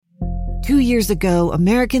2 years ago,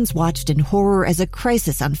 Americans watched in horror as a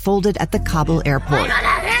crisis unfolded at the Kabul airport.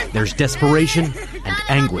 There's desperation and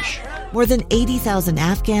anguish. More than 80,000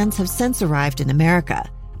 Afghans have since arrived in America,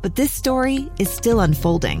 but this story is still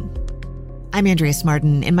unfolding. I'm Andrea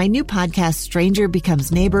Martin. In my new podcast, Stranger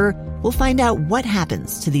Becomes Neighbor, we'll find out what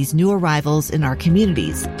happens to these new arrivals in our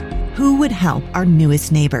communities. Who would help our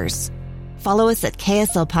newest neighbors? Follow us at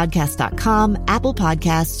kslpodcast.com, Apple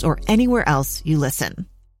Podcasts, or anywhere else you listen.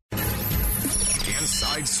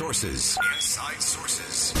 Inside Sources. Inside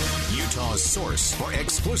Sources. Utah's source for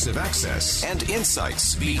exclusive access and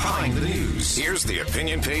insights behind the news. Here's the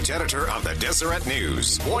opinion page editor of the Deseret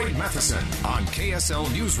News, Boyd Matheson, on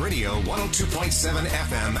KSL News Radio 102.7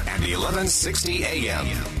 FM and 1160 AM.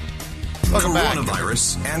 Welcome back.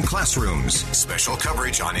 Coronavirus and classrooms. Special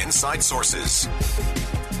coverage on Inside Sources.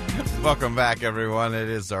 Welcome back, everyone. It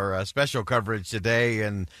is our special coverage today,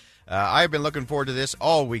 and I've been looking forward to this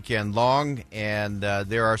all weekend long, and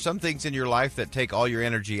there are some things in your life that take all your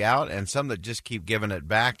energy out and some that just keep giving it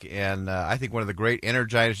back, and I think one of the great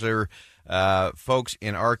energizer folks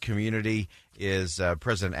in our community is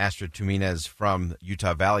President Astrid Tuminez from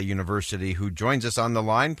Utah Valley University, who joins us on the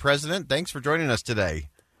line. President, thanks for joining us today.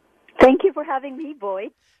 Thank you for having me,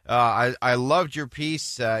 Boyd. I loved your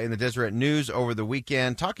piece in the Deseret News over the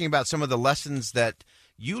weekend, talking about some of the lessons that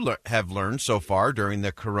you have learned so far during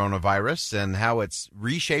the coronavirus and how it's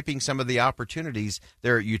reshaping some of the opportunities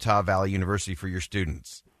there at Utah Valley University for your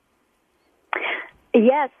students.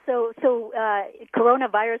 Yes, so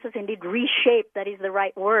coronavirus has indeed reshaped, that is the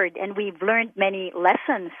right word, and we've learned many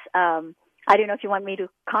lessons. I don't know if you want me to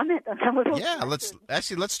comment on some of those. Yeah,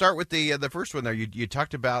 let's start with the first one there. You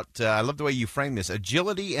talked about, I love the way you framed this,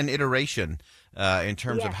 agility and iteration in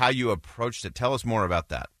terms of how you approached it. Tell us more about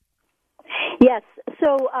that. Yes,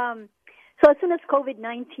 so as soon as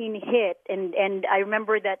COVID-19 hit, and I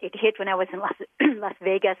remember that it hit when I was in Las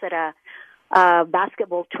Vegas at a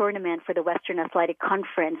basketball tournament for the Western Athletic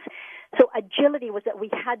Conference. So agility was that we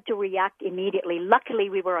had to react immediately. Luckily,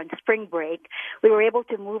 we were on spring break. We were able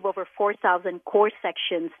to move over 4,000 course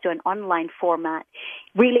sections to an online format,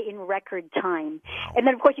 really in record time. And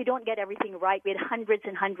then, of course, you don't get everything right. We had hundreds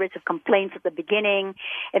and hundreds of complaints at the beginning,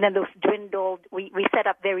 and then those dwindled. We set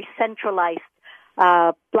up very centralized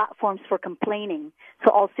platforms for complaining.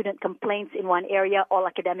 So all student complaints in one area, all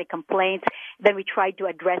academic complaints. Then we tried to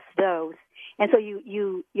address those. And so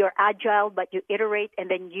you're agile, but you iterate,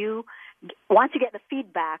 and then once you get the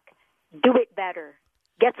feedback, do it better.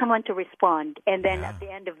 Get someone to respond. And then at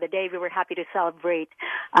the end of the day, we were happy to celebrate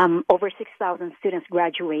over 6,000 students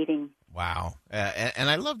graduating. Wow.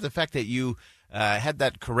 And I love the fact that you had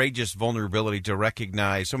that courageous vulnerability to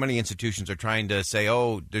recognize so many institutions are trying to say,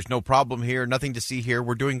 oh, there's no problem here, nothing to see here,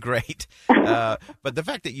 we're doing great. But the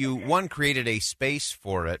fact that you, one, created a space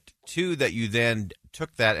for it, two, that you then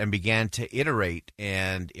took that and began to iterate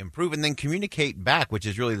and improve and then communicate back, which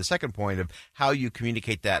is really the second point of how you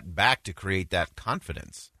communicate that back to create that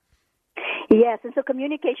confidence. Yes, and so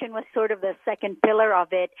communication was sort of the second pillar of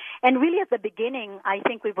it. And really at the beginning, I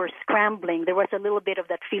think we were scrambling. There was a little bit of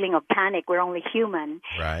that feeling of panic. We're only human.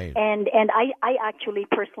 Right. And I actually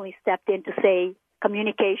personally stepped in to say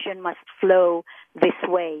communication must flow this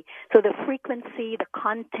way. So the frequency, the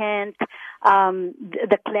content,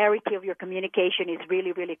 the clarity of your communication is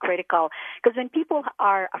really, really critical. Because when people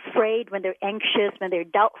are afraid, when they're anxious, when they're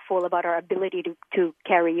doubtful about our ability to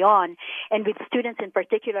carry on, and with students in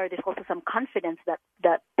particular, there's also some confidence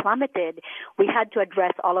that plummeted, we had to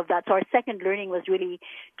address all of that. So our second learning was really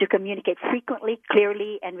to communicate frequently,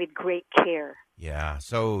 clearly, and with great care. Yeah,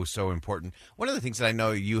 so important. One of the things that I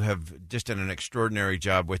know you have just done an extraordinary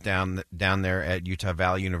job with down there at Utah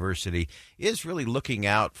Valley University is really looking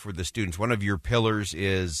out for the students. One of your pillars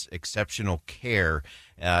is exceptional care.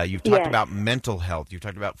 You've talked about mental health. You've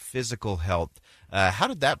talked about physical health. How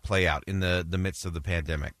did that play out in the midst of the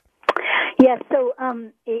pandemic? Yes, so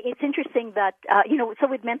it's interesting that, so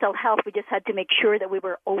with mental health, we just had to make sure that we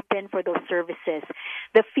were open for those services.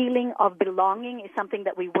 The feeling of belonging is something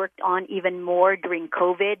that we worked on even more during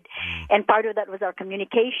COVID, and part of that was our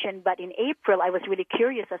communication. But in April, I was really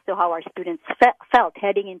curious as to how our students felt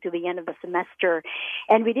heading into the end of the semester.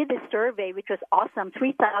 And we did this survey, which was awesome.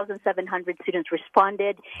 3,700 students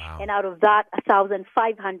responded, and out of that,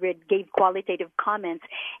 1,500 gave qualitative comments,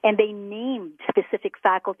 and they named specific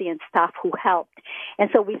faculty and staff who helped. And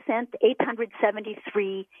so we sent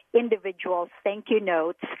 873 individuals thank you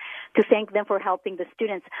notes to thank them for helping the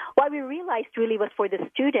students. What we realized really was for the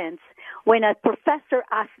students, when a professor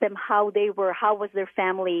asked them how was their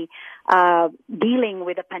family dealing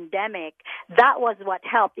with the pandemic, that was what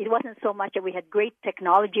helped. It wasn't so much that we had great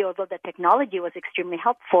technology, although the technology was extremely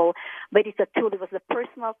helpful, but it's a tool. It was the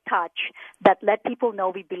personal touch that let people know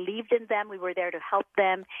we believed in them, we were there to help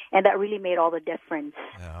them, and that really made all the difference.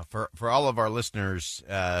 For all of our listeners,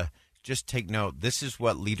 just take note. This is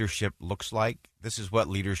what leadership looks like. This is what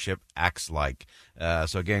leadership acts like.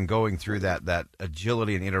 So again, going through that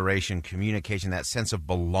agility and iteration, communication, that sense of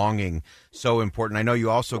belonging, so important. I know you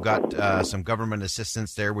also got some government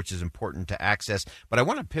assistance there, which is important to access. But I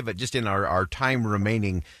want to pivot just in our time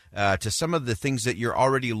remaining to some of the things that you're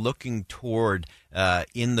already looking toward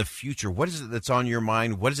in the future. What is it that's on your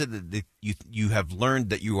mind? What is it that you have learned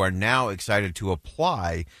that you are now excited to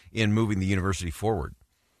apply in moving the university forward?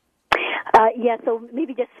 So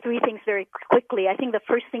maybe just three things very quickly. I think the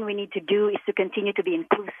first thing we need to do is to continue to be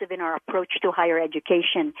inclusive in our approach to higher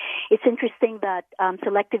education. It's interesting that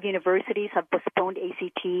selective universities have postponed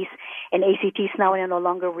ACTs, and ACTs now no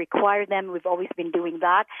longer require them. We've always been doing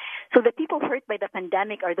that. So the people hurt by the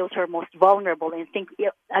pandemic are those who are most vulnerable, and I think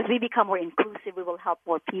as we become more inclusive, we will help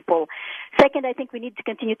more people. Second, I think we need to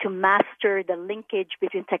continue to master the linkage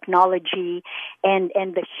between technology and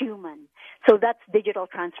the human. So that's digital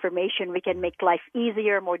transformation. We can make life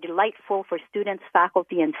easier, more delightful for students,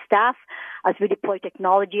 faculty, and staff as we deploy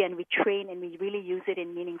technology and we train and we really use it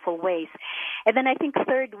in meaningful ways. And then I think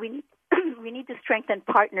third, we need to strengthen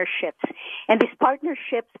partnerships. And these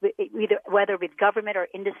partnerships, whether with government or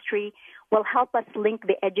industry, will help us link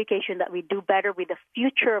the education that we do better with the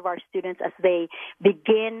future of our students as they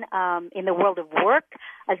begin in the world of work,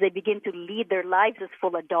 as they begin to lead their lives as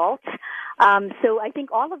full adults. So I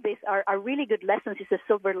think all of these are really good lessons. It's a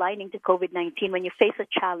silver lining to COVID-19. When you face a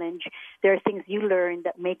challenge, there are things you learn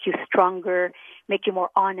that make you stronger, make you more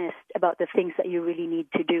honest about the things that you really need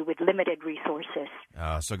to do with limited resources.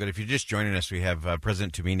 So good. If you're just joining us, we have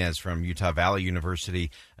President Tumines from Utah Valley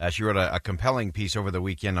University. She wrote a compelling piece over the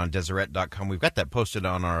weekend on Deseret.com. We've got that posted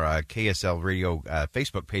on our KSL Radio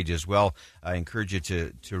Facebook page as well. I encourage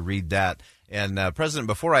you to read that. And President,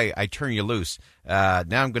 before I turn you loose, now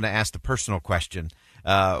I'm going to ask the personal question.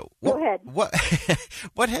 Go ahead.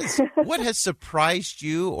 What has surprised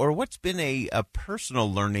you, or what's been a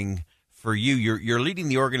personal learning for you? You're leading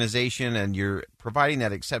the organization and you're providing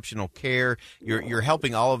that exceptional care. You're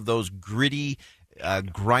helping all of those gritty,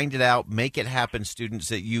 grind it out, make it happen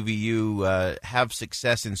students at UVU have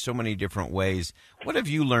success in so many different ways. What have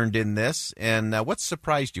you learned in this, and what's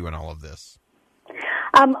surprised you in all of this?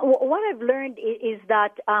 What I've learned is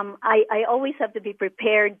that I always have to be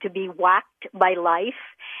prepared to be whacked by life.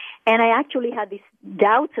 And I actually had these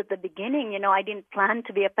doubts at the beginning. I didn't plan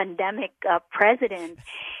to be a pandemic president.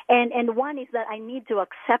 And one is that I need to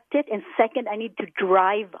accept it. And second, I need to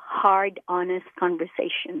drive hard, honest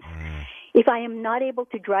conversations. If I am not able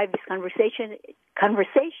to drive these conversations,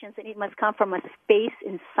 and it must come from a space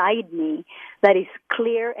inside me that is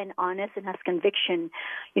clear and honest and has conviction,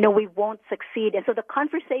 we won't succeed. And so the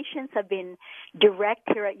conversations have been direct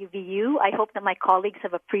here at UVU. I hope that my colleagues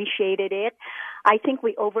have appreciated it. I think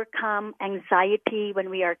we overcome anxiety when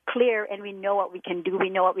we are clear and we know what we can do, we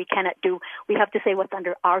know what we cannot do. We have to say what's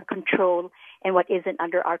under our control and what isn't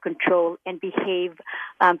under our control and behave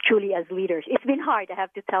truly as leaders. It's been hard, I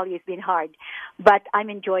have to tell you, it's been hard, but I'm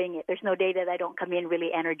enjoying it. There's no day that I don't come in really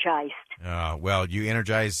energized. Well, you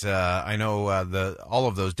energize, I know, all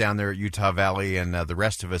of those down there at Utah Valley and the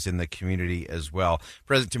rest of us in the community as well.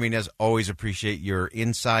 President Tumines, always appreciate your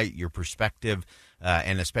insight, your perspective,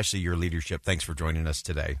 and especially your leadership. Thanks for joining us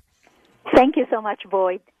today. Thank you so much,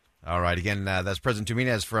 Boyd. All right. Again, that's President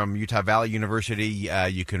Tumines from Utah Valley University.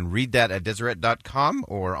 You can read that at Deseret.com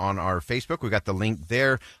or on our Facebook. We got the link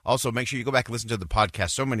there. Also, make sure you go back and listen to the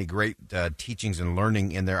podcast. So many great teachings and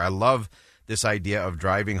learning in there. I love this idea of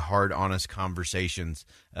driving hard, honest conversations.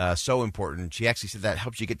 So important. She actually said that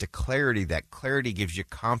helps you get to clarity. That clarity gives you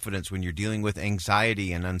confidence when you're dealing with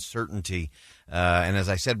anxiety and uncertainty. And as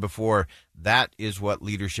I said before, that is what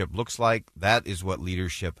leadership looks like. That is what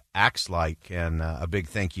leadership acts like. And a big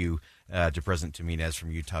thank you to President Tumines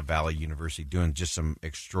from Utah Valley University, doing just some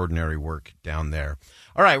extraordinary work down there.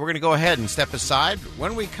 All right, we're going to go ahead and step aside.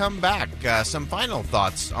 When we come back, some final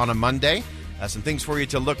thoughts on a Monday. Some things for you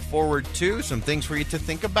to look forward to, some things for you to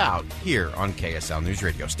think about here on KSL News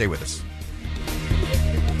Radio. Stay with us.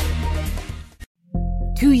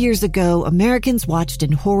 2 years ago, Americans watched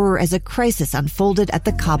in horror as a crisis unfolded at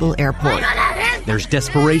the Kabul airport. There's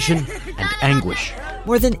desperation and anguish.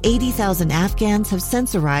 More than 80,000 Afghans have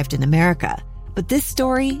since arrived in America, but this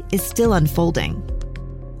story is still unfolding.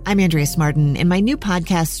 I'm Andrea Smartin. In my new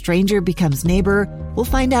podcast, Stranger Becomes Neighbor, we'll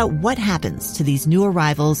find out what happens to these new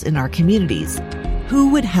arrivals in our communities. Who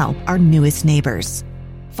would help our newest neighbors?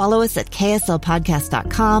 Follow us at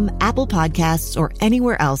kslpodcast.com, Apple Podcasts, or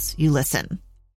anywhere else you listen.